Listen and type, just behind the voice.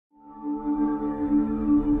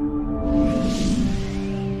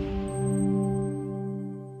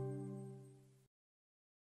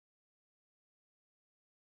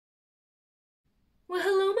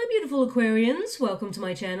beautiful Aquarians, welcome to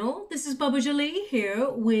my channel. This is Baba Jolie here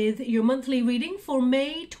with your monthly reading for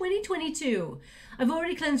May 2022. I've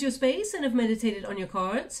already cleansed your space and have meditated on your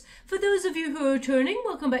cards. For those of you who are returning,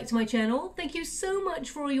 welcome back to my channel. Thank you so much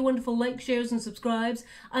for all your wonderful likes, shares and subscribes.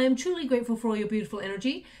 I am truly grateful for all your beautiful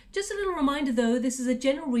energy. Just a little reminder though, this is a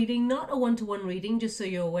general reading, not a one-to-one reading, just so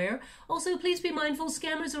you're aware. Also, please be mindful,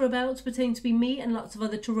 scammers are about to pretend to be me and lots of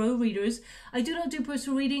other tarot readers. I do not do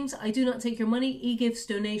personal readings. I do not take your money, e-gifts,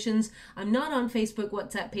 donations. I'm not on Facebook,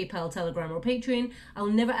 WhatsApp, PayPal, Telegram or Patreon. I'll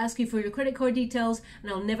never ask you for your credit card details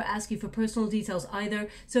and I'll never ask you for personal details either.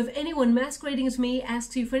 So if anyone masquerading as me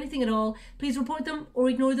asks you for anything at all, please report them or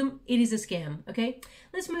ignore them. It is a scam, okay?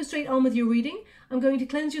 Let's move straight on with your reading. I'm going to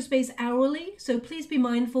cleanse your space hourly, so please be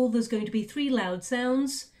mindful. There's going to be 3 loud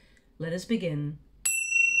sounds. Let us begin.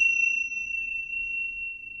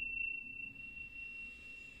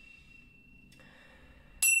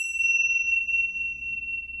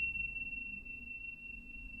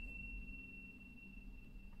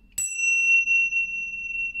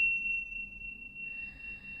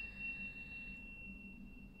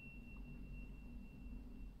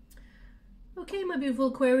 Okay, my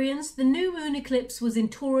beautiful Aquarians, the new moon eclipse was in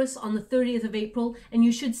Taurus on the 30th of April, and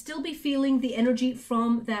you should still be feeling the energy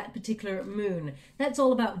from that particular moon. That's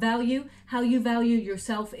all about value, how you value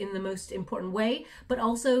yourself in the most important way, but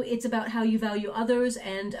also it's about how you value others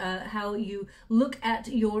and how you look at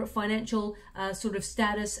your financial sort of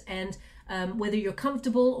status and whether you're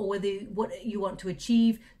comfortable or whether what you want to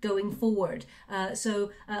achieve going forward.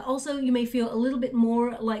 Also you may feel a little bit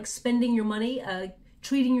more like spending your money,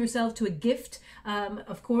 treating yourself to a gift,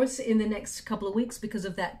 of course, in the next couple of weeks because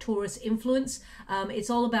of that Taurus influence. It's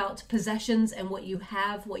all about possessions and what you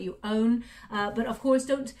have, what you own. But of course,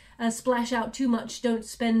 don't splash out too much. Don't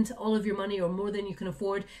spend all of your money or more than you can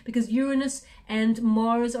afford, because Uranus and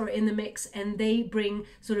Mars are in the mix and they bring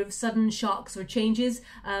sort of sudden shocks or changes.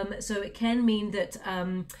 So it can mean that,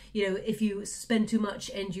 you know, if you spend too much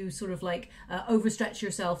and you sort of like overstretch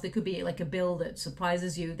yourself, there could be like a bill that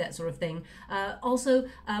surprises you, that sort of thing. Also,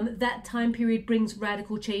 that time period brings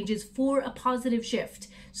radical changes for a positive shift.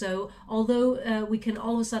 So although we can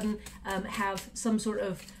all of a sudden have some sort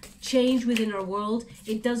of change within our world,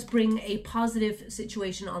 it does bring a positive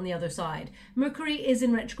situation on the other side. Mercury is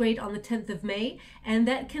in retrograde on the 10th of May, and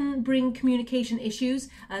that can bring communication issues,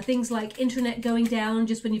 things like internet going down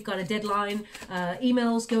just when you've got a deadline,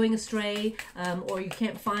 emails going astray, or you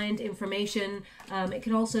can't find information. It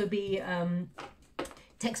can also be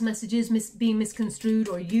text messages being misconstrued,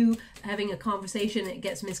 or you having a conversation that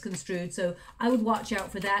gets misconstrued. So I would watch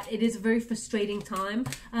out for that. It is a very frustrating time.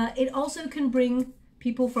 It also can bring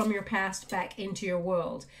people from your past back into your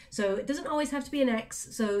world. So it doesn't always have to be an ex.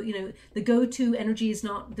 So, you know, the go-to energy is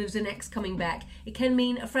not there's an ex coming back. It can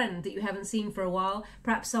mean a friend that you haven't seen for a while,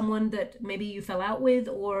 perhaps someone that maybe you fell out with,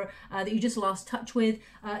 or that you just lost touch with.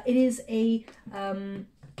 It is a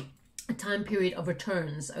time period of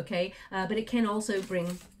returns, okay? But it can also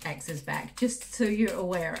bring exes back, just so you're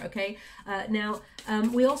aware, okay? Now,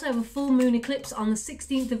 we also have a full moon eclipse on the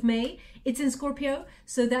 16th of May. It's in Scorpio,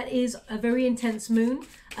 so that is a very intense moon.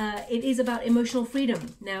 It is about emotional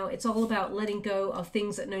freedom. Now, it's all about letting go of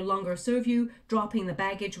things that no longer serve you, dropping the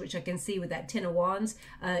baggage, which I can see with that 10 of Wands.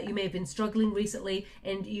 You may have been struggling recently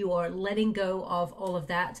and you are letting go of all of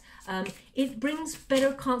that. It brings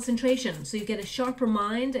better concentration, so you get a sharper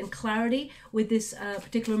mind and clarity with this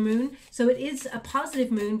particular moon. So it is a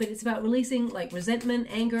positive moon, but it's about releasing like resentment,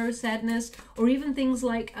 anger, sadness, or even things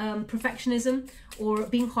like perfectionism or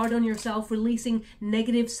being hard on yourself, releasing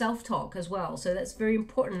negative self-talk as well. So that's very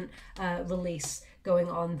important release going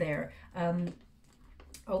on there.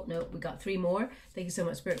 Oh no, we got 3 more. Thank you so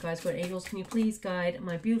much, Spirit Guides, Guardian Angels. Can you please guide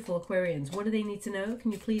my beautiful Aquarians? What do they need to know?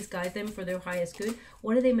 Can you please guide them for their highest good?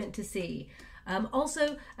 What are they meant to see?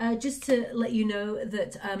 Also, just to let you know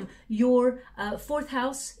that your 4th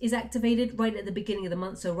house is activated right at the beginning of the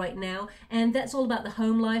month, so right now, and that's all about the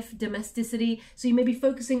home life, domesticity. So you may be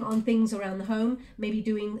focusing on things around the home, maybe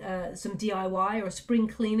doing some DIY or spring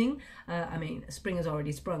cleaning. I mean, spring has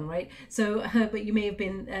already sprung, right? So, but you may have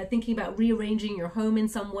been thinking about rearranging your home in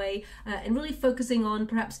some way and really focusing on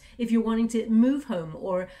perhaps if you're wanting to move home,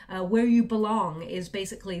 or where you belong is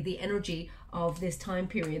basically the energy of this time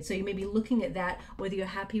period. So you may be looking at that, whether you're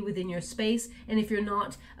happy within your space, and if you're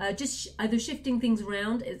not, just either shifting things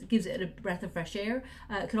around, it gives it a breath of fresh air.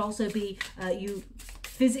 It could also be you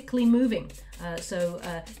physically moving.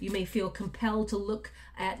 You may feel compelled to look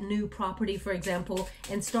at new property, for example,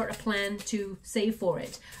 and start a plan to save for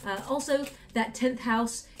it. Also, that 10th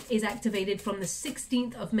house is activated from the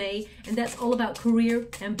 16th of May, and that's all about career,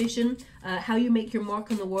 ambition, how you make your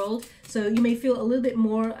mark on the world. So you may feel a little bit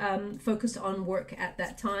more focused on work at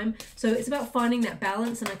that time. So it's about finding that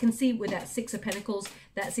balance, and I can see with that 6 of Pentacles,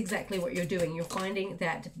 that's exactly what you're doing. You're finding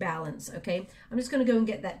that balance, okay? I'm just going to go and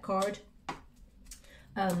get that card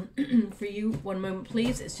for you. One moment,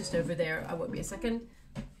 please. It's just over there. I won't be a second.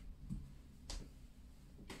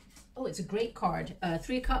 Oh, it's a great card.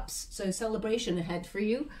 3 of Cups, so celebration ahead for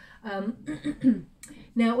you.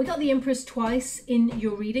 Now, we got the Empress twice in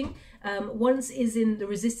your reading. Once is in the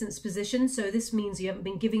resistance position, so this means you haven't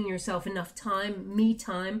been giving yourself enough time, me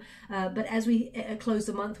time. But as we close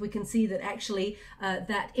the month, we can see that actually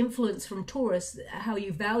that influence from Taurus, how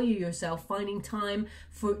you value yourself, finding time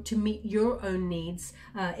to meet your own needs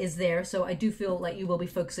is there. So I do feel like you will be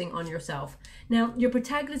focusing on yourself. Now, your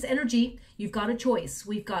protagonist energy, you've got a choice.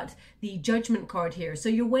 We've got the Judgment card here. So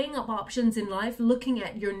you're weighing up options in life, looking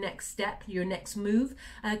at your next step, your next move.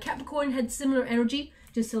 Capricorn had similar energy,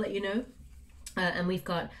 just to let you know. And we've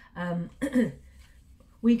got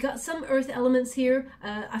we got some earth elements here.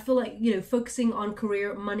 I feel like, you know, focusing on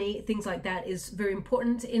career, money, things like that is very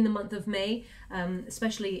important in the month of May,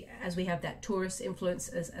 especially as we have that Taurus influence,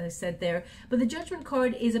 as I said there. But the Judgment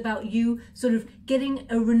card is about you sort of getting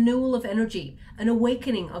a renewal of energy, an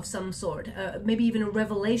awakening of some sort, maybe even a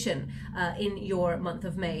revelation in your month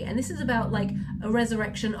of May. And this is about like a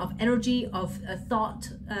resurrection of energy, of a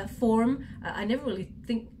thought form. I never really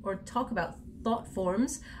think or talk about thought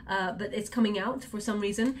forms, but it's coming out for some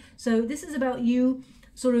reason. So this is about you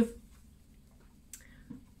sort of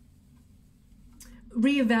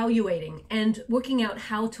reevaluating and working out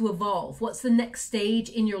how to evolve. What's the next stage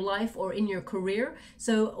in your life or in your career,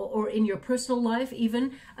 so or in your personal life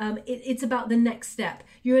even. It's about the next step.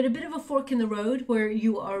 You're at a bit of a fork in the road where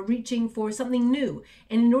you are reaching for something new,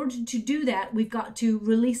 and in order to do that, we've got to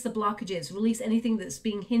release the blockages, release anything that's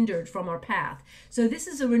being hindered from our path. So this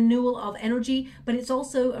is a renewal of energy, but it's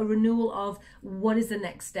also a renewal of what is the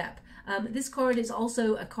next step. This card is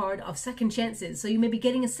also a card of second chances. So you may be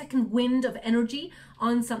getting a second wind of energy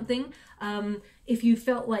on something. If you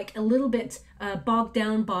felt like a little bit bogged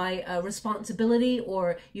down by responsibility,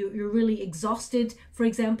 or you're really exhausted, for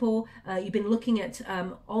example, you've been looking at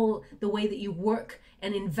all the way that you work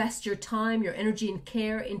and invest your time, your energy and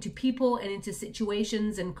care into people and into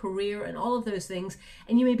situations and career and all of those things.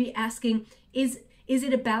 And you may be asking, is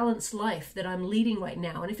it a balanced life that I'm leading right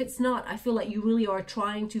now? And if it's not, I feel like you really are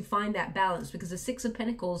trying to find that balance, because the 6 of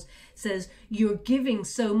Pentacles says you're giving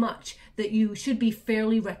so much that you should be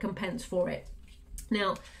fairly recompensed for it.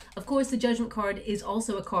 Now, of course, the Judgment card is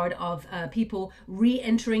also a card of people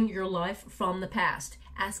re-entering your life from the past,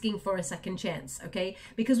 asking for a second chance, okay?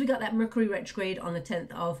 Because we got that Mercury retrograde on the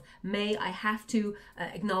 10th of May, I have to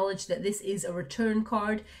acknowledge that this is a return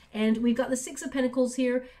card. And we've got the 6 of Pentacles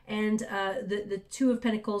here, and the 2 of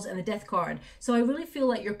Pentacles and the Death card. So I really feel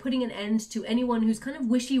like you're putting an end to anyone who's kind of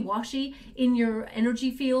wishy-washy in your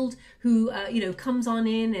energy field, who, you know, comes on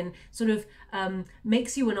in and sort of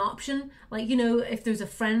makes you an option. Like, you know, if there's a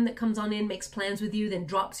friend that comes on in, makes plans with you, then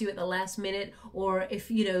drops you at the last minute, or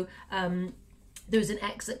if, you know, there's an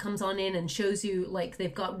ex that comes on in and shows you like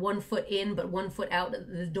they've got 1 foot in but 1 foot out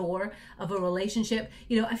at the door of a relationship.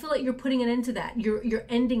 You know, I feel like you're putting an end to that. You're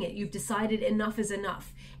ending it. You've decided enough is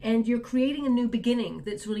enough. And you're creating a new beginning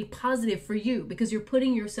that's really positive for you, because you're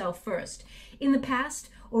putting yourself first. In the past,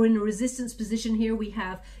 or in a resistance position here, we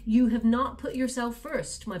have, you have not put yourself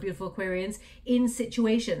first, my beautiful Aquarians, in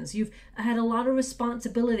situations. You've had a lot of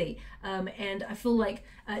responsibility, and I feel like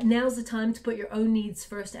now's the time to put your own needs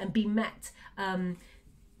first and be met.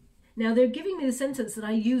 Now, they're giving me the sentence that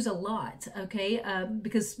I use a lot, okay,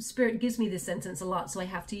 because Spirit gives me this sentence a lot, so I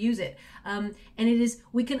have to use it. And it is,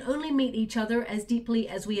 we can only meet each other as deeply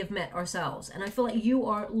as we have met ourselves. And I feel like you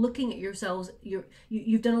are looking at yourselves,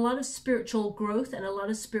 you've done a lot of spiritual growth and a lot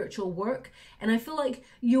of spiritual work, and I feel like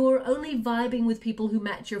you're only vibing with people who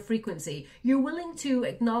match your frequency. You're willing to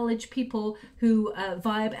acknowledge people who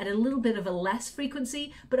vibe at a little bit of a less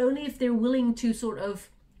frequency, but only if they're willing to sort of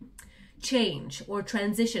change or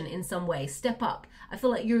transition in some way, step up. I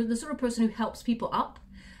feel like you're the sort of person who helps people up,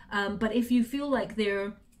 but if you feel like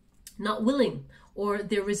they're not willing or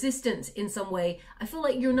they're resistant in some way, I feel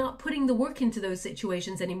like you're not putting the work into those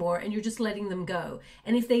situations anymore and you're just letting them go.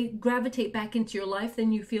 And if they gravitate back into your life,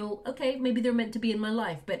 then you feel, okay, maybe they're meant to be in my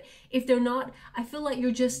life. But if they're not, I feel like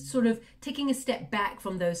you're just sort of taking a step back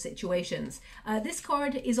from those situations. This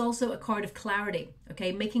card is also a card of clarity,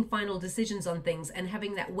 okay? Making final decisions on things and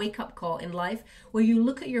having that wake-up call in life where you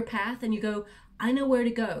look at your path and you go, I know where to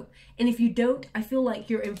go. And if you don't, I feel like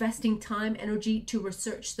you're investing time, energy to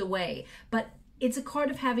research the way. But it's a card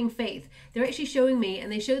of having faith. They're actually showing me,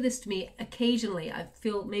 and they show this to me occasionally. I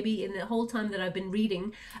feel maybe in the whole time that I've been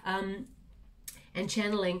reading and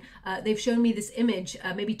channeling, they've shown me this image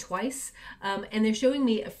maybe twice, and they're showing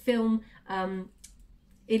me a film.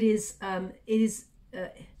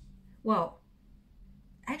 Well,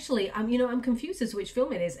 actually, I'm confused as to which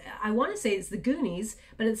film it is. I want to say it's The Goonies,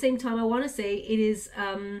 but at the same time, I want to say it is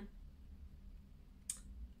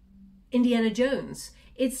Indiana Jones.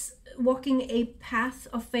 It's walking a path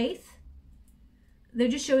of faith. They're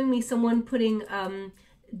just showing me someone putting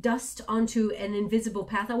dust onto an invisible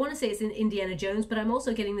path. I want to say it's in Indiana Jones, but I'm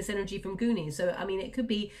also getting this energy from Goonies. So, I mean, it could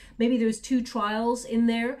be, maybe there's 2 trials in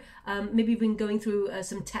there. Maybe you've been going through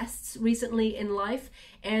some tests recently in life,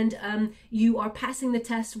 and you are passing the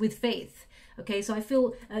test with faith. Okay, so I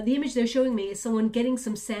feel the image they're showing me is someone getting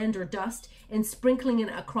some sand or dust and sprinkling it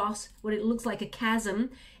across what it looks like a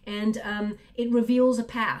chasm, and it reveals a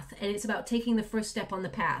path, and it's about taking the first step on the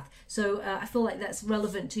path. So I feel like that's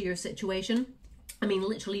relevant to your situation. I mean,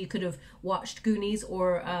 literally, you could have watched Goonies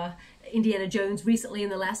or Indiana Jones recently in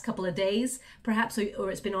the last couple of days, perhaps,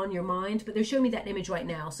 or it's been on your mind, but they're showing me that image right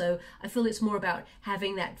now. So I feel it's more about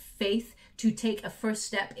having that faith to take a first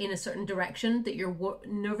step in a certain direction that you're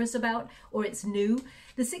nervous about, or it's new.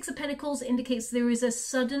 The 6 of Pentacles indicates there is a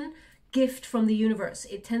sudden gift from the universe.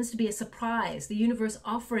 It tends to be a surprise. The universe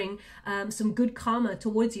offering some good karma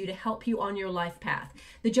towards you to help you on your life path.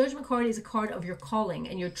 The Judgment card is a card of your calling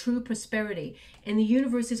and your true prosperity. And the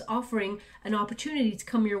universe is offering an opportunity to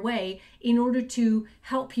come your way in order to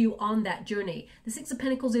help you on that journey. The 6 of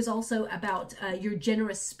Pentacles is also about your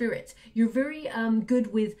generous spirit. You're very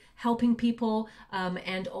good with helping people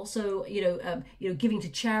and also, giving to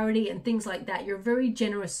charity and things like that. You're a very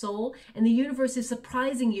generous soul, and the universe is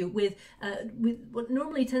surprising you with what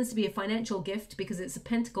normally tends to be a financial gift because it's the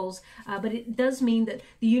Pentacles, but it does mean that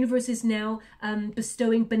the universe is now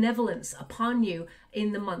bestowing benevolence upon you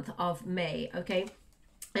in the month of May, okay?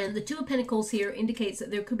 And the 2 of Pentacles here indicates that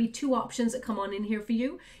there could be 2 options that come on in here for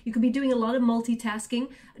you. You could be doing a lot of multitasking,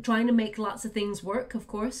 trying to make lots of things work, of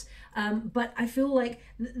course. But I feel like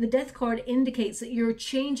the Death card indicates that you're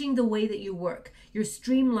changing the way that you work. You're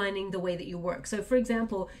streamlining the way that you work. So, for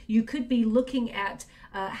example, you could be looking at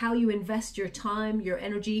how you invest your time, your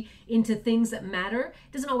energy into things that matter.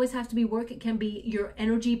 It doesn't always have to be work. It can be your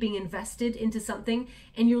energy being invested into something.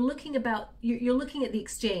 And you're looking at the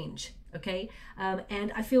exchange. Okay,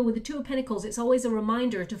 and I feel with the 2 of Pentacles, it's always a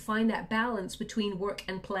reminder to find that balance between work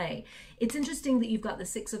and play. It's interesting that you've got the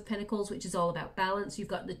 6 of Pentacles, which is all about balance. You've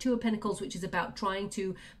got the 2 of Pentacles, which is about trying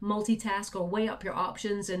to multitask or weigh up your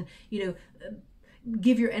options and,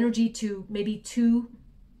 give your energy to maybe 2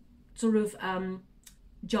 sort of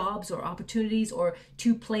jobs or opportunities or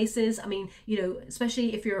 2 places. I mean,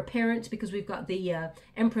 especially if you're a parent, because we've got the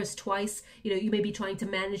Empress twice, you may be trying to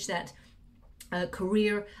manage that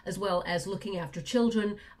career as well as looking after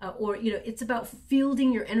children, or it's about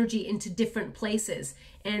fielding your energy into different places.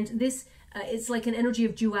 And this it's like an energy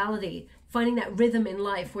of duality, finding that rhythm in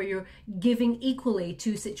life where you're giving equally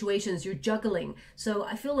to situations, you're juggling. So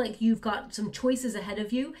I feel like you've got some choices ahead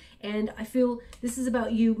of you, and I feel this is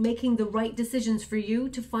about you making the right decisions for you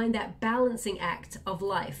to find that balancing act of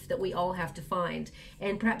life that we all have to find.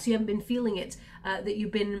 And perhaps you haven't been feeling it, that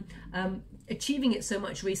you've been achieving it so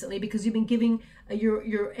much recently because you've been giving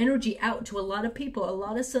your energy out to a lot of people, a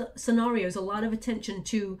lot of scenarios, a lot of attention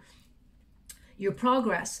to your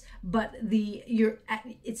progress, but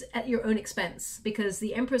it's at your own expense, because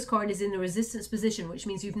the Empress card is in the resistance position, which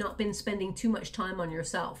means you've not been spending too much time on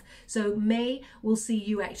yourself. So May will see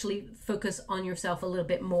you actually focus on yourself a little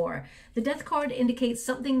bit more. The Death card indicates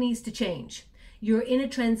something needs to change. You're in a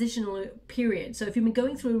transitional period. So if you've been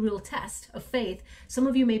going through a real test of faith, some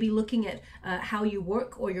of you may be looking at how you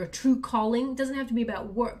work or your true calling. It doesn't have to be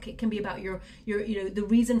about work. It can be about your the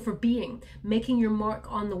reason for being, making your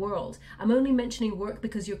mark on the world. I'm only mentioning work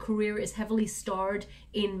because your career is heavily starred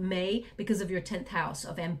in May because of your 10th house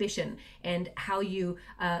of ambition and how you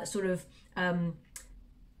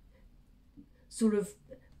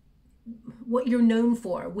what you're known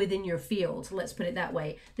for within your field, let's put it that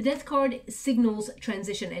way. The Death card signals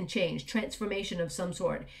transition and change, transformation of some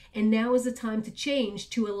sort, and now is the time to change,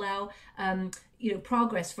 to allow you know,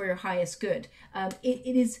 progress for your highest good.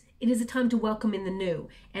 It is a time to welcome in the new.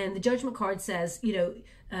 And the Judgment card says, you know,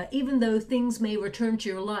 even though things may return to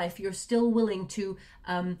your life, you're still willing to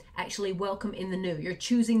actually welcome in the new. You're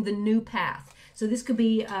choosing the new path. So this could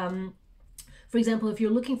be for example, if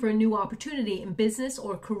you're looking for a new opportunity in business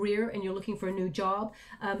or career and you're looking for a new job,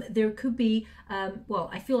 there could be, well,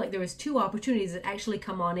 I feel like there is 2 opportunities that actually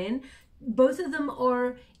come on in. Both of them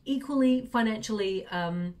are equally financially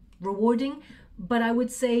rewarding, but I would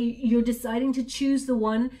say you're deciding to choose the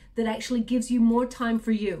one that actually gives you more time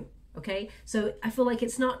for you, okay? So I feel like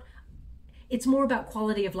it's more about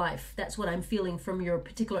quality of life. That's what I'm feeling from your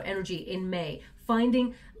particular energy in May.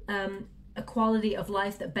 Finding a quality of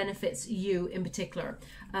life that benefits you in particular.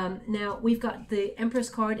 Now we've got the Empress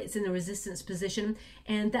card. It's in the resistance position,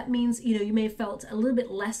 and that means, you know, you may have felt a little bit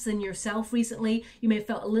less than yourself recently. You may have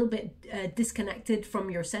felt a little bit disconnected from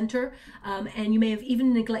your center, and you may have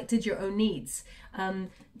even neglected your own needs.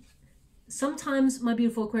 Sometimes, my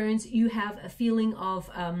beautiful Aquarians, you have a feeling of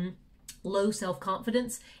low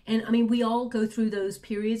self-confidence, and I mean, we all go through those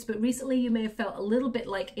periods, but recently you may have felt a little bit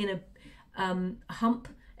like in a hump,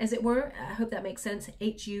 as it were. I hope that makes sense.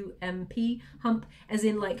 H-U-M-P, hump, as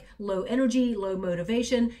in like low energy, low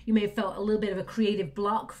motivation. You may have felt a little bit of a creative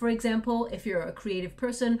block, for example, if you're a creative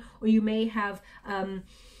person, or you may have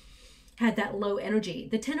had that low energy.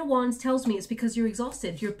 The Ten of Wands tells me it's because you're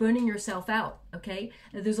exhausted. You're burning yourself out, okay?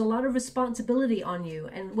 There's a lot of responsibility on you.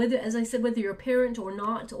 And whether, as I said, whether you're a parent or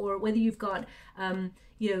not, or whether you've got,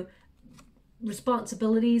 you know,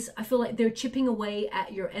 responsibilities, I feel like they're chipping away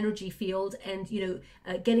at your energy field, and you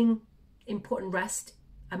know, getting important rest,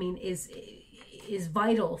 I mean, is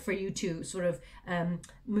vital for you to sort of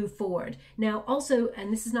move forward. Now also,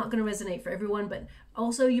 and this is not going to resonate for everyone, but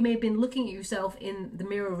also you may have been looking at yourself in the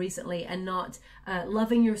mirror recently and not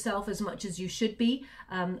loving yourself as much as you should be.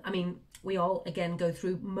 I mean, we all again go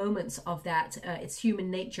through moments of that. It's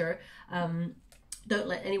human nature. Don't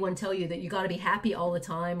let anyone tell you that you got to be happy all the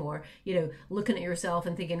time, or, you know, looking at yourself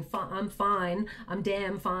and thinking, I'm fine, I'm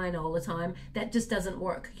damn fine all the time. That just doesn't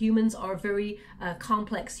work. Humans are very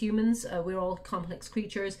complex humans. We're all complex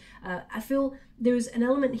creatures. I feel there's an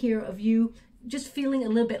element here of you just feeling a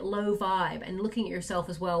little bit low vibe and looking at yourself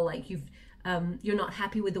as well, like you're not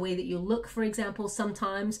happy with the way that you look, for example,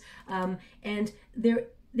 sometimes. And they're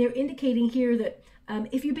indicating here that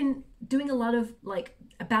if you've been doing a lot of like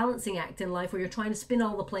a balancing act in life where you're trying to spin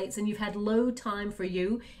all the plates and you've had low time for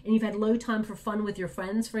you and you've had low time for fun with your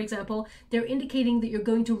friends, for example, they're indicating that you're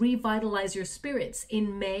going to revitalize your spirits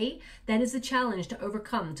in May. That is a challenge to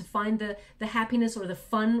overcome, to find the happiness or the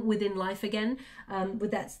fun within life again.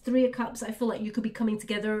 With that 3 of Cups, I feel like you could be coming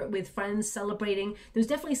together with friends, celebrating. There's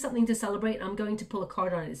definitely something to celebrate. I'm going to pull a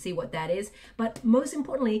card on it to see what that is. But most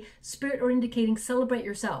importantly, Spirit are indicating celebrate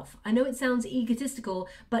yourself. I know it sounds egotistical,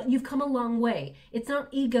 but you've come a long way. It's not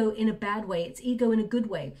ego in a bad way, it's ego in a good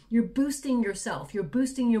way. You're boosting yourself, you're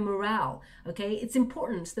boosting your morale, okay? It's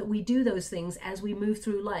important that we do those things as we move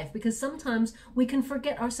through life, because sometimes we can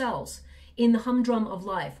forget ourselves in the humdrum of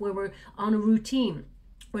life where we're on a routine.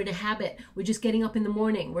 We're in a habit. We're just getting up in the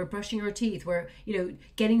morning. We're brushing our teeth. We're, you know,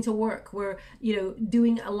 getting to work. We're, you know,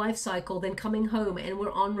 doing a life cycle, then coming home, and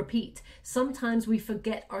we're on repeat. Sometimes we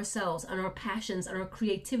forget ourselves and our passions and our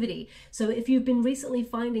creativity. So if you've been recently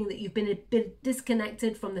finding that you've been a bit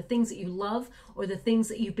disconnected from the things that you love or the things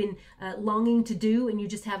that you've been longing to do, and you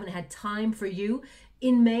just haven't had time for you,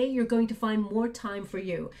 in May, you're going to find more time for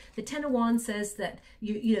you. The Ten of Wands says that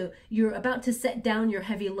you're about to set down your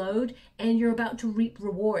heavy load and you're about to reap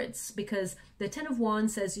rewards, because the Ten of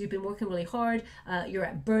Wands says you've been working really hard, you're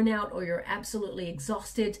at burnout or you're absolutely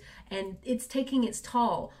exhausted, and it's taking its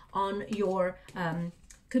toll on your,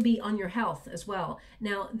 could be on your health as well.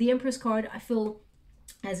 Now, the Empress card, I feel,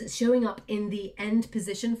 as it's showing up in the end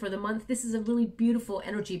position for the month, this is a really beautiful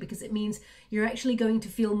energy, because it means you're actually going to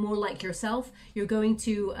feel more like yourself. You're going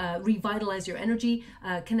to revitalize your energy,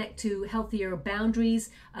 connect to healthier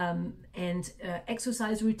boundaries and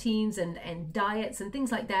exercise routines and diets and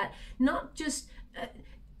things like that. Not just,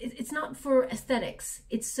 it's not for aesthetics.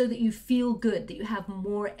 It's so that you feel good, that you have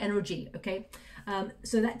more energy, okay?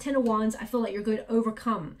 So that Ten of Wands, I feel like you're going to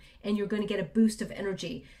overcome and you're going to get a boost of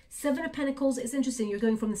energy. 7 of Pentacles, it's interesting. You're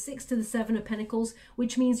going from the 6 to the 7 of Pentacles,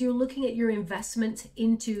 which means you're looking at your investment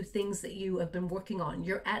into things that you have been working on.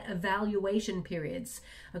 You're at evaluation periods,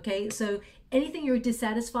 okay? So anything you're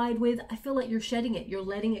dissatisfied with, I feel like you're shedding it. You're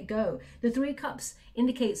letting it go. The 3 of Cups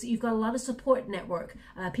indicates that you've got a lot of support network,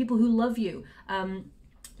 people who love you,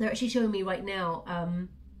 they're actually showing me right now,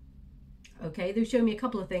 okay, they're showing me a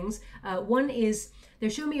couple of things. One is they're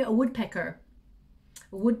showing me a woodpecker.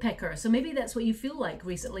 So maybe that's what you feel like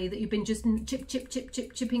recently, that you've been just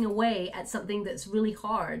chipping away at something that's really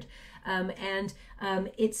hard, and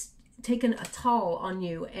it's taken a toll on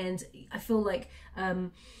you. And I feel like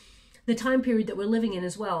the time period that we're living in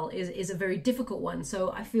as well is a very difficult one.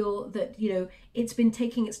 So I feel that, you know, it's been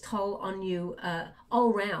taking its toll on you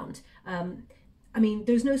all around. I mean,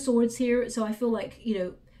 there's no swords here, so I feel like, you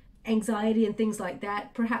know, anxiety and things like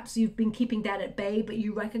that, perhaps you've been keeping that at bay, but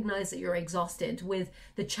you recognize that you're exhausted with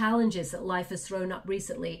the challenges that life has thrown up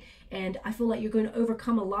recently. And I feel like you're going to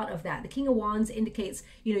overcome a lot of that. The King of Wands indicates,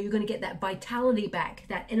 you know, you're going to get that vitality back,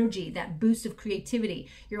 that energy, that boost of creativity.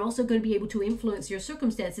 You're also going to be able to influence your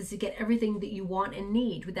circumstances to get everything that you want and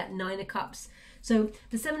need with that Nine of Cups. So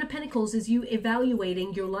the Seven of Pentacles is you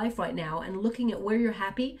evaluating your life right now and looking at where you're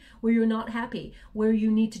happy, where you're not happy, where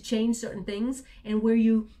you need to change certain things, and where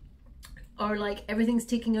you are like everything's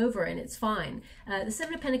taking over and it's fine. The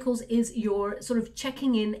Seven of Pentacles is your sort of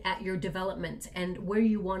checking in at your development and where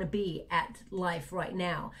you want to be at life right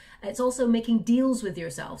now. It's also making deals with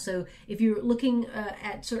yourself. So if you're looking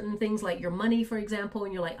at certain things like your money, for example,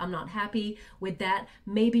 and you're like, I'm not happy with that,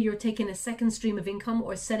 maybe you're taking a second stream of income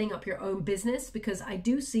or setting up your own business, because I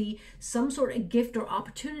do see some sort of gift or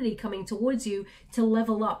opportunity coming towards you to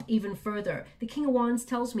level up even further. The King of Wands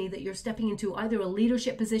tells me that you're stepping into either a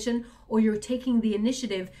leadership position or you're taking the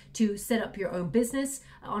initiative to set up your own business,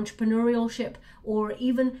 entrepreneurship, or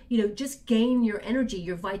even, you know, just gain your energy,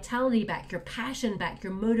 your vitality back, your passion back,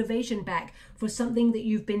 your motivation back for something that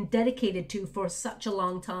you've been dedicated to for such a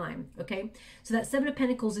long time. Okay, so that Seven of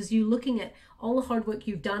Pentacles is you looking at all the hard work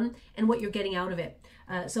you've done and what you're getting out of it.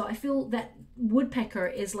 So I feel that woodpecker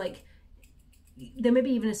is like, there may be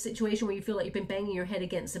even a situation where you feel like you've been banging your head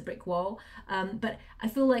against a brick wall, but I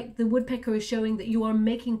feel like the woodpecker is showing that you are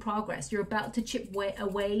making progress. You're about to chip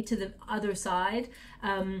away to the other side,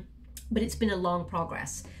 but it's been a long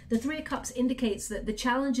progress. The Three of Cups indicates that the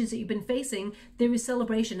challenges that you've been facing, there is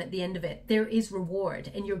celebration at the end of it. There is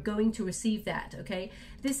reward, and you're going to receive that, okay?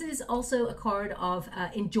 This is also a card of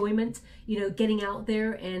enjoyment, you know, getting out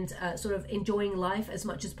there and sort of enjoying life as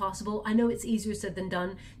much as possible. I know it's easier said than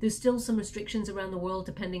done. There's still some restrictions around the world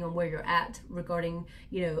depending on where you're at regarding,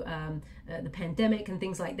 you know, the pandemic and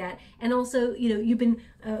things like that. And also, you know, you've been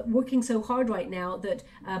working so hard right now that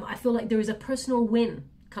I feel like there is a personal win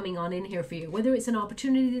coming on in here for you, whether it's an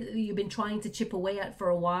opportunity that you've been trying to chip away at for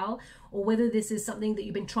a while, or whether this is something that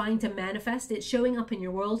you've been trying to manifest. It's showing up in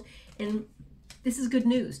your world, and this is good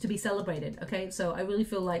news to be celebrated. Okay, so I really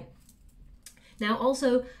feel like now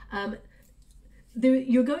also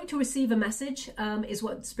you're going to receive a message, is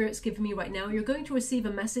what Spirit's giving me right now. You're going to receive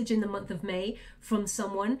a message in the month of May from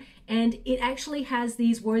someone, and it actually has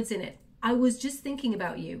these words in it: I was just thinking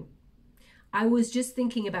about you. I was just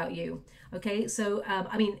thinking about you. Okay, so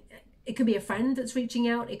I mean, it could be a friend that's reaching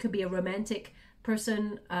out, it could be a romantic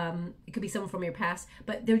person, it could be someone from your past,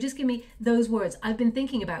 but they're just giving me those words: I've been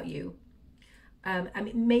thinking about you. I mean,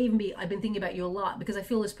 it may even be I've been thinking about you a lot, because I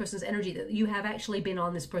feel this person's energy, that you have actually been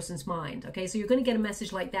on this person's mind. Okay, so you're going to get a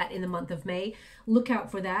message like that in the month of May. Look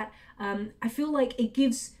out for that. I feel like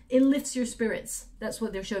it lifts your spirits. That's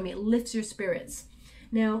what they're showing me. It lifts your spirits.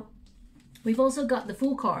 Now, we've also got the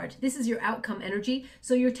Fool card. This is your outcome energy.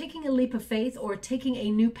 So you're taking a leap of faith or taking a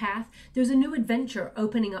new path. There's a new adventure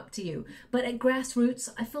opening up to you. But at grassroots,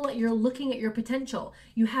 I feel like you're looking at your potential.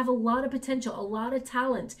 You have a lot of potential, a lot of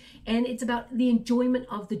talent, and it's about the enjoyment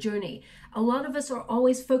of the journey. A lot of us are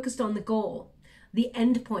always focused on the goal, the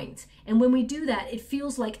end point. And when we do that, it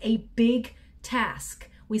feels like a big task.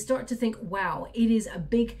 We start to think, wow, it is a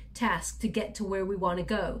big task to get to where we want to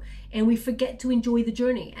go. And we forget to enjoy the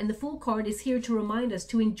journey. And the Fool card is here to remind us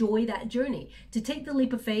to enjoy that journey, to take the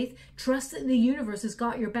leap of faith, trust that the universe has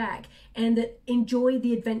got your back, and that enjoy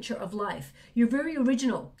the adventure of life. You're very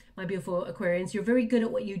original, my beautiful Aquarians. You're very good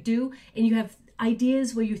at what you do, and you have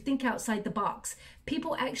ideas where you think outside the box.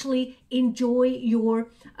 People actually enjoy your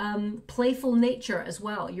playful nature as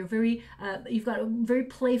well. You're very, you've got a very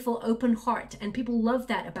playful, open heart, and people love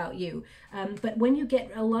that about you. But when you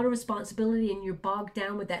get a lot of responsibility and you're bogged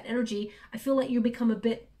down with that energy, I feel like you become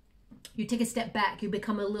you take a step back, you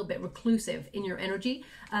become a little bit reclusive in your energy.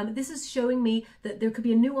 This is showing me that there could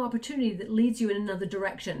be a new opportunity that leads you in another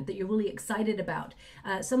direction that you're really excited about.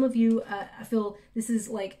 Some of you, I feel this is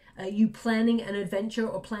like you planning an adventure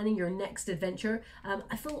or planning your next adventure.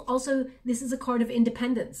 I feel also this is a card of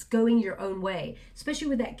independence, going your own way. Especially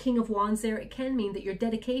with that King of Wands there, it can mean that your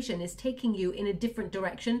dedication is taking you in a different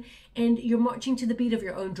direction and you're marching to the beat of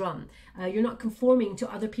your own drum. You're not conforming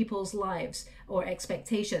to other people's lives or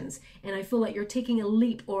expectations. And I feel like you're taking a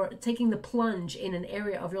leap or taking the plunge in an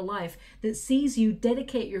area of your life that sees you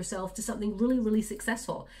dedicate yourself to something really, really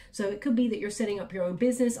successful. So it could be that you're setting up your own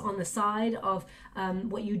business on the side of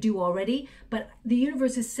what you do already, but the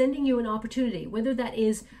universe is sending you an opportunity, whether that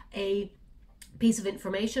is a piece of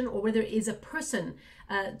information or whether it is a person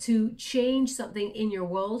to change something in your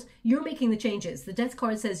world. You're making the changes. The Death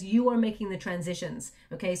card says you are making the transitions.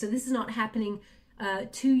 Okay, so this is not happening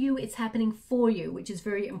to you, it's happening for you, which is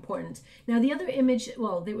very important. Now the other image,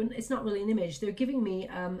 well, it's not really an image, they're giving me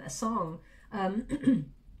a song.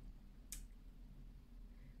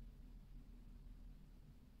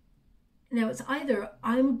 Now it's either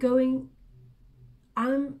I'm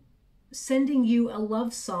sending you a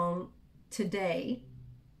love song today,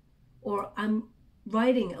 or I'm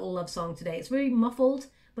writing a love song today. It's very muffled,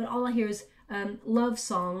 but all I hear is love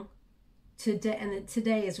song today, and the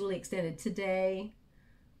today is really extended. Today,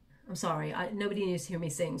 I'm sorry, nobody needs to hear me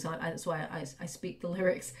sing, so that's why I speak the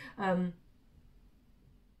lyrics.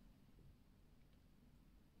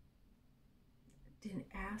 Didn't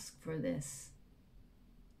ask for this.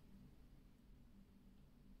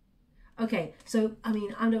 Okay, so I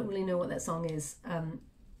mean, I don't really know what that song is.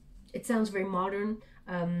 It sounds very modern.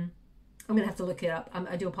 I'm gonna have to look it up.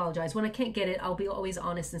 I do apologize. When I can't get it, I'll be always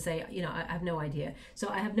honest and say, you know, I have no idea. So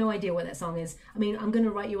I have no idea what that song is. I mean, I'm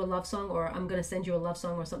gonna write you a love song, or I'm gonna send you a love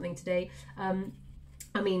song or something today.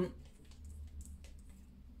 I mean,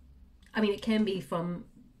 it can be from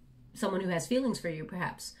someone who has feelings for you,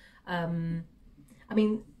 perhaps. I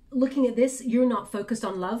mean, looking at this, you're not focused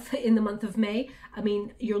on love in the month of May. I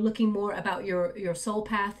mean, you're looking more about your soul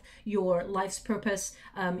path, your life's purpose,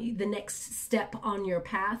 the next step on your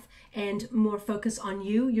path, and more focus on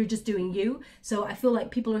you. You're just doing you. So I feel like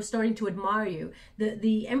people are starting to admire you.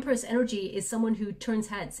 The Empress energy is someone who turns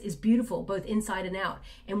heads, is beautiful, both inside and out.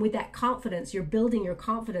 And with that confidence, you're building your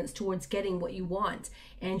confidence towards getting what you want.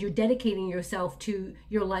 And you're dedicating yourself to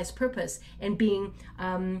your life's purpose and being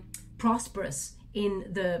prosperous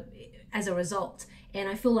as a result. And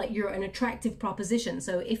I feel like you're an attractive proposition.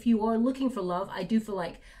 So if you are looking for love, I do feel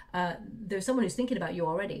like there's someone who's thinking about you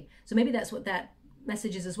already. So maybe that's what that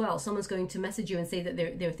message is as well. Someone's going to message you and say that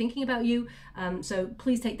they're thinking about you. So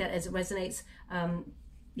please take that as it resonates.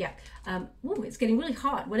 Yeah. Ooh, it's getting really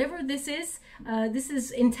hot. Whatever this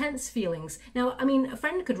is intense feelings. Now, I mean, a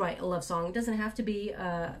friend could write a love song. It doesn't have to be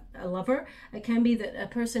a lover. It can be that a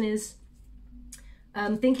person is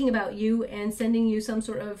thinking about you and sending you some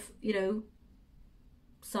sort of, you know,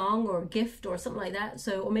 song or gift or something like that.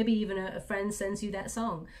 So, or maybe even a friend sends you that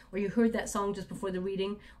song, or you heard that song just before the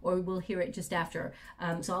reading, or we'll hear it just after.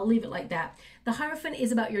 So I'll leave it like that. The Hierophant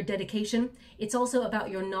is about your dedication. It's also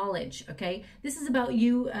about your knowledge. Okay, this is about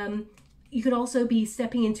you. You could also be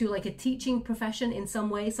stepping into like a teaching profession in some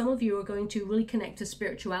way. Some of you are going to really connect to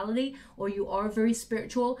spirituality, or you are very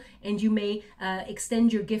spiritual, and you may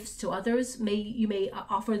extend your gifts to others. You may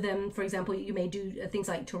offer them, for example, you may do things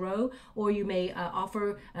like tarot, or you may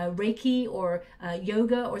offer Reiki or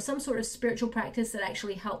yoga or some sort of spiritual practice that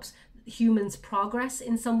actually helps humans progress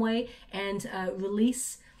in some way and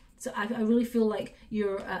release. So I really feel like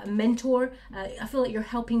you're a mentor. I feel like you're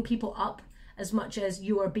helping people up as much as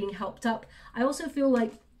you are being helped up. I also feel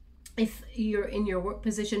like if you're in your work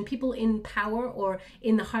position, people in power or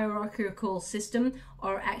in the hierarchical system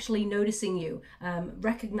are actually noticing you,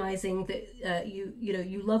 recognizing that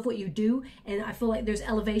you love what you do, and I feel like there's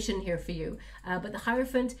elevation here for you. But the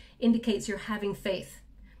Hierophant indicates you're having faith.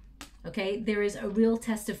 Okay, there is a real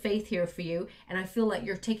test of faith here for you, and I feel like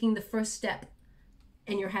you're taking the first step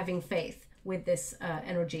and you're having faith with this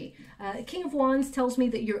energy. King of Wands tells me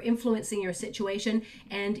that you're influencing your situation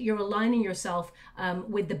and you're aligning yourself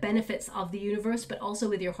with the benefits of the universe, but also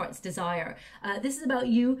with your heart's desire. This is about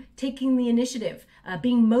you taking the initiative,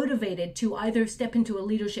 being motivated to either step into a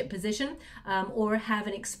leadership position or have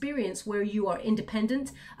an experience where you are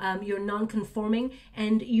independent, you're non-conforming,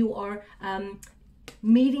 and you are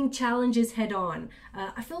meeting challenges head on.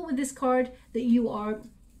 I feel with this card that you are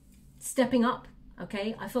stepping up.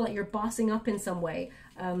 Okay, I feel like you're bossing up in some way.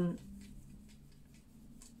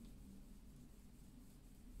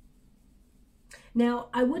 Now,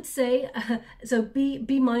 I would say, so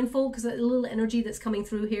be mindful, because a little energy that's coming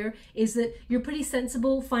through here is that you're pretty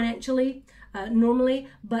sensible financially normally,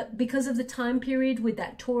 but because of the time period with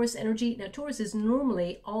that Taurus energy, now Taurus is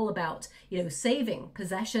normally all about, saving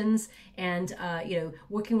possessions and,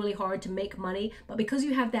 working really hard to make money. But because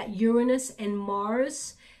you have that Uranus and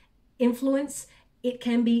Mars influence, it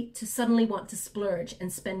can be to suddenly want to splurge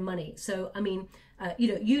and spend money. So, I mean,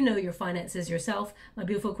 you know your finances yourself, my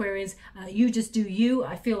beautiful Aquarians. You just do you.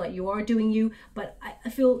 I feel like you are doing you, but I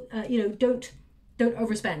feel, don't don't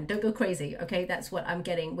overspend, don't go crazy, okay? That's what I'm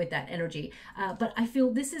getting with that energy. But I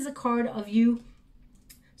feel this is a card of you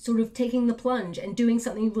sort of taking the plunge and doing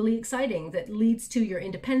something really exciting that leads to your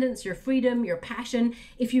independence, your freedom, your passion.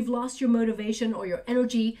 If you've lost your motivation or your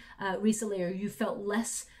energy recently, or you felt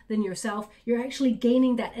less than yourself, you're actually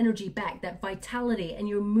gaining that energy back, that vitality, and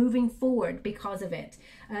you're moving forward because of it.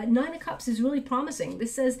 Nine of Cups is really promising.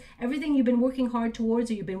 This says everything you've been working hard towards,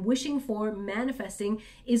 or you've been wishing for, manifesting,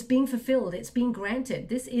 is being fulfilled. It's being granted.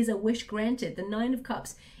 This is a wish granted. The Nine of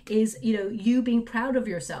Cups is, you know, you being proud of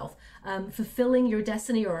yourself, fulfilling your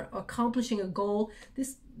destiny or accomplishing a goal.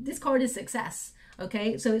 This card is success.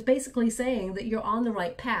 Okay, so it's basically saying that you're on the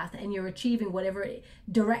right path and you're achieving whatever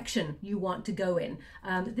direction you want to go in.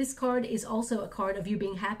 This card is also a card of you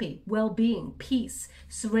being happy, well-being, peace,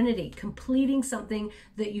 serenity, completing something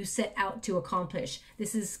that you set out to accomplish.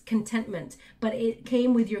 This is contentment, but it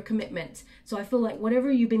came with your commitment. So I feel like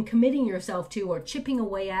whatever you've been committing yourself to or chipping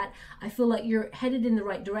away at, I feel like you're headed in the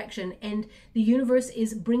right direction, and the universe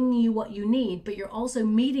is bringing you what you need, but you're also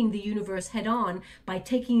meeting the universe head on by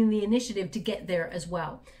taking the initiative to get there as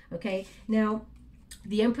well. Okay, now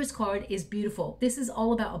the Empress card is beautiful. This is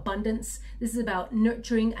all about abundance. This is about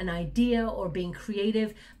nurturing an idea or being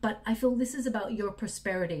creative, but I feel this is about your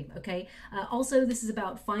prosperity, okay? Also, this is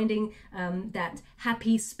about finding that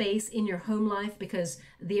happy space in your home life, because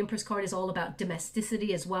the Empress card is all about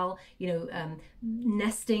domesticity as well, you know,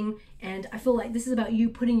 nesting, and I feel like this is about you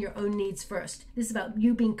putting your own needs first. This is about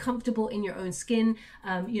you being comfortable in your own skin,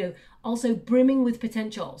 you know, also brimming with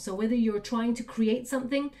potential. So whether you're trying to create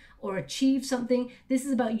something or achieve something, this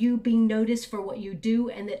is about you being noticed for what you do,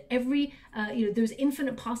 and that every, you know, there's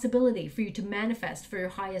infinite possibility for you to manifest for your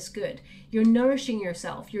highest good. You're nourishing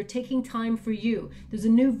yourself. You're taking time for you. There's a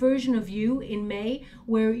new version of you in May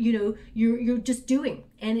where, you know, you're just doing,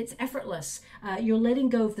 and it's effortless. You're letting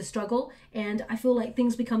go of the struggle, and I feel like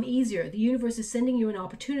things become easier. The universe is sending you an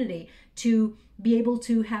opportunity to be able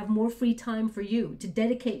to have more free time for you, to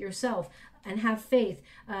dedicate yourself and have faith,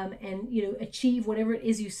 and, you know, achieve whatever it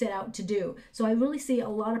is you set out to do. So I really see a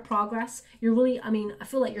lot of progress. You're really, I mean, I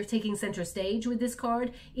feel like you're taking center stage with this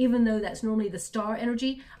card, even though that's normally the star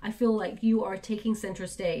energy. I feel like you are taking center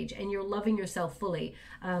stage and you're loving yourself fully.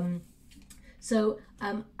 I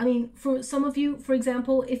mean, for some of you, for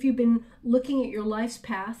example, if you've been looking at your life's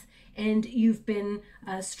path and you've been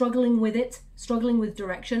struggling with it, struggling with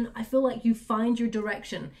direction, I feel like you find your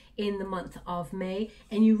direction in the month of May,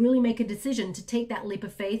 and you really make a decision to take that leap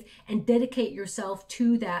of faith and dedicate yourself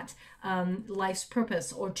to that life's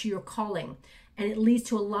purpose or to your calling. And it leads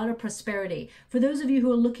to a lot of prosperity. For those of you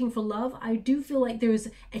who are looking for love, I do feel like there's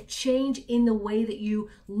a change in the way that you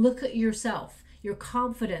look at yourself, your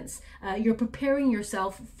confidence. You're preparing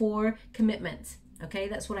yourself for commitment. Okay,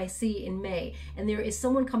 that's what I see in May. And there is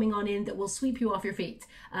someone coming on in that will sweep you off your feet.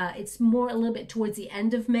 It's more a little bit towards the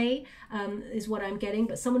end of May is what I'm getting,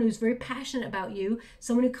 but someone who's very passionate about you,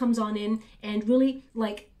 someone who comes on in and really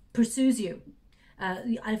like pursues you.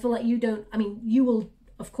 I feel like you don't, I mean, you will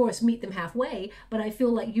of course meet them halfway, but I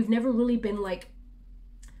feel like you've never really been like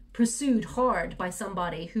pursued hard by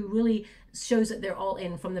somebody who really shows that they're all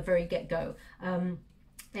in from the very get-go.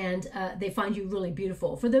 And they find you really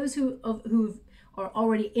beautiful. For those who are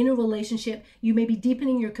already in a relationship, you may be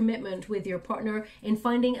deepening your commitment with your partner and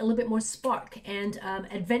finding a little bit more spark and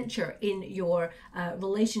adventure in your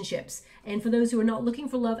relationships. And for those who are not looking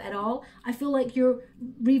for love at all, I feel like you're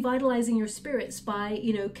revitalizing your spirits by,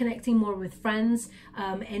 you know, connecting more with friends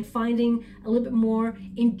and finding a little bit more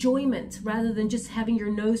enjoyment rather than just having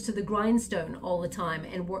your nose to the grindstone all the time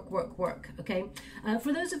and work, okay?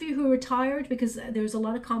 For those of you who are retired, because there's a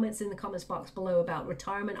lot of comments in the comments box below about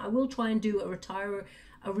retirement, I will try and do a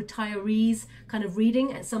retirees kind of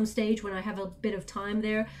reading at some stage when I have a bit of time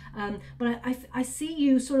there. But I see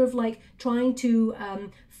you sort of like trying to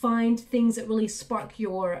find things that really spark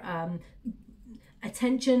your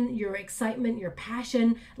attention, your excitement, your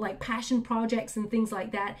passion, like passion projects and things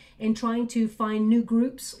like that, and trying to find new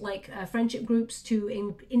groups, like friendship groups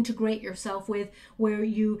to integrate yourself with, where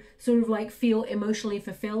you sort of like feel emotionally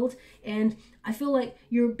fulfilled. And I feel like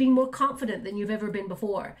you're being more confident than you've ever been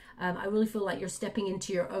before. I really feel like you're stepping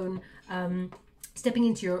into your own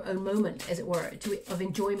moment, as it were, of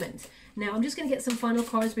enjoyment. Now, I'm just going to get some final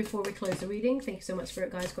cards before we close the reading. Thank you so much,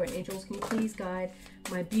 Spirit Guides, Guardian Angels. Can you please guide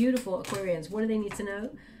my beautiful Aquarians? What do they need to know?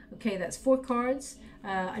 Okay, that's 4 cards.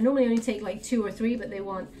 I normally only take like 2 or 3, but they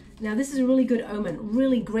want... Now, this is a really good omen,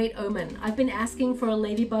 really great omen. I've been asking for a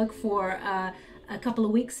ladybug for a couple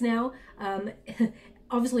of weeks now.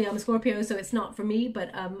 Obviously, I'm a Scorpio, so it's not for me,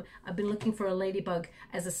 but I've been looking for a ladybug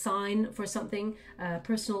as a sign for something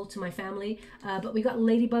personal to my family. But we got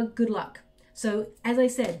ladybug, good luck. So as I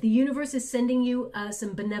said, the universe is sending you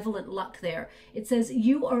some benevolent luck there. It says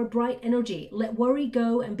you are a bright energy. Let worry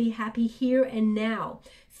go and be happy here and now.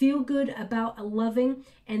 Feel good about a loving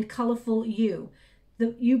and colorful you.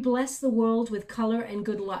 You bless the world with color and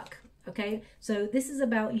good luck. Okay, so this is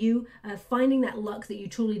about you finding that luck that you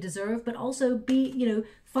truly deserve, but also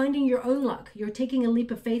finding your own luck. You're taking a leap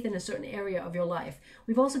of faith in a certain area of your life.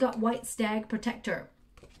 We've also got White Stag Protector.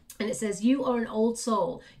 And it says, you are an old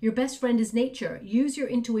soul. Your best friend is nature. Use your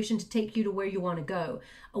intuition to take you to where you want to go.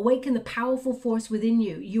 Awaken the powerful force within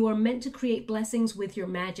you. You are meant to create blessings with your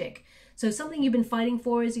magic. So something you've been fighting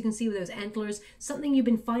for, as you can see with those antlers, something you've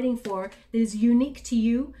been fighting for that is unique to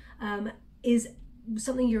you is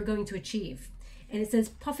something you're going to achieve. And it says,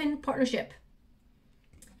 Puffin Partnership.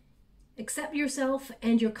 Accept yourself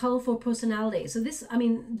and your colorful personality. So this, I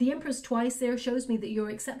mean, the Empress twice there shows me that you're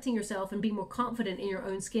accepting yourself and being more confident in your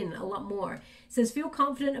own skin a lot more. It says, feel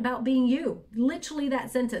confident about being you. Literally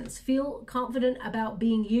that sentence. Feel confident about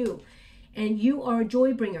being you. And you are a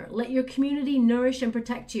joy bringer. Let your community nourish and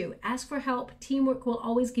protect you. Ask for help. Teamwork will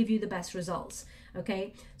always give you the best results.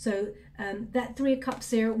 Okay, so that 3 of Cups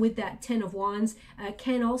there with that 10 of Wands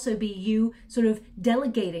can also be you sort of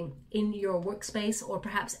delegating in your workspace, or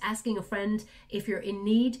perhaps asking a friend if you're in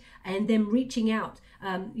need and then reaching out.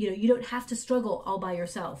 You don't have to struggle all by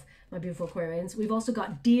yourself, my beautiful Aquarians. We've also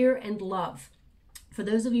got Dear and Love. For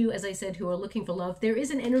those of you, as I said, who are looking for love, there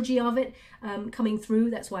is an energy of it coming through.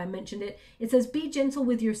 That's why I mentioned it. It says, be gentle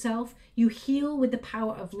with yourself. You heal with the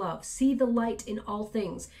power of love. See the light in all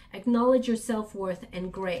things. Acknowledge your self-worth and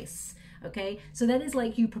grace. Okay, so that is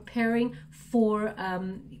like you preparing for,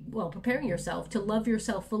 preparing yourself to love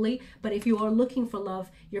yourself fully. But if you are looking for love,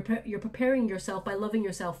 you're preparing yourself by loving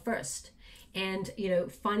yourself first. And,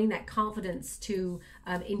 finding that confidence to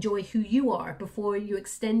enjoy who you are before you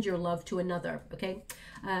extend your love to another, okay?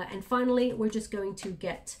 And finally, we're just going to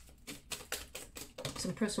get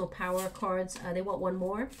some personal power cards. They want one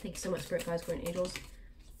more. Thank you so much, Spirit Guides, Guardian Angels.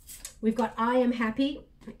 We've got I am happy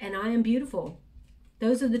and I am beautiful.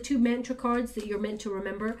 Those are the 2 mantra cards that you're meant to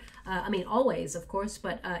remember. I mean, always, of course,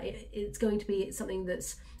 but it's going to be something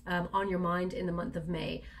that's on your mind in the month of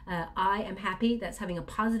May. I am happy. That's having a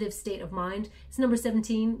positive state of mind. It's number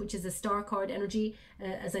 17, which is the star card energy.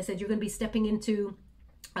 As I said, you're going to be stepping into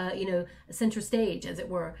a center stage, as it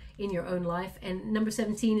were, in your own life. And number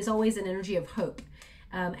 17 is always an energy of hope.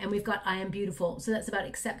 And we've got I am beautiful. So that's about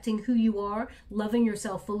accepting who you are, loving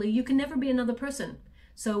yourself fully. You can never be another person.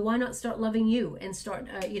 So why not start loving you and start,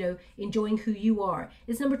 enjoying who you are?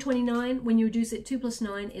 It's number 29. When you reduce it, 2 +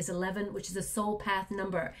 9 is 11, which is a soul path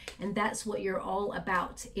number. And that's what you're all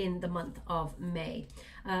about in the month of May.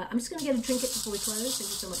 I'm just going to get a trinket before we close. Thank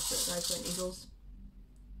you so much, Spirit Guides, Guardian Angels.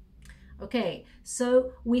 Okay,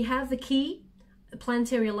 so we have the key, the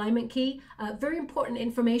planetary alignment key. Very important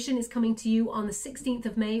information is coming to you on the 16th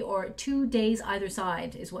of May, or 2 days either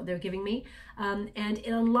side is what they're giving me. And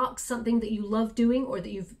it unlocks something that you love doing, or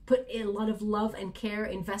that you've put a lot of love and care,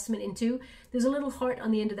 investment into. There's a little heart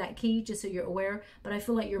on the end of that key, just so you're aware, but I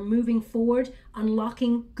feel like you're moving forward,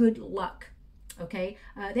 unlocking good luck. Okay,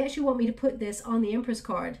 they actually want me to put this on the Empress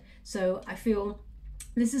card. So I feel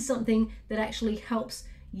this is something that actually helps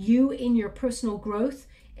you in your personal growth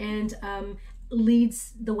and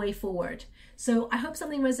leads the way forward. So I hope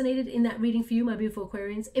something resonated in that reading for you, my beautiful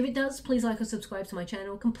Aquarians. If it does, please like or subscribe to my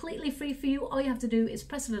channel. Completely free for you. All you have to do is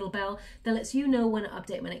press a little bell that lets you know when I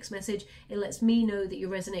update my next message. It lets me know that you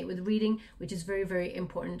resonate with the reading, which is very, very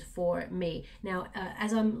important for me. Now,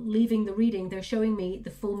 as I'm leaving the reading, they're showing me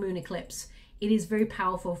the full moon eclipse. It is very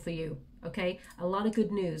powerful for you. Okay, a lot of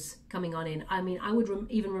good news coming on in. I mean, I would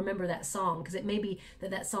even remember that song, because it may be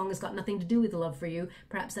that that song has got nothing to do with the love for you.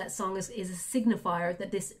 Perhaps that song is a signifier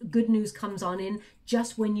that this good news comes on in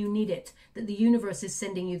just when you need it, that the universe is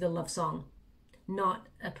sending you the love song, not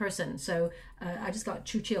a person. So I just got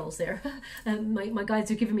true chills there. My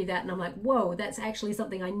guides are giving me that, and I'm like, whoa, that's actually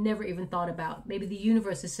something I never even thought about. Maybe the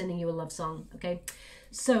universe is sending you a love song. Okay,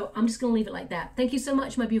 so I'm just going to leave it like that. Thank you so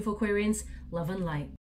much, my beautiful Aquarians. Love and light.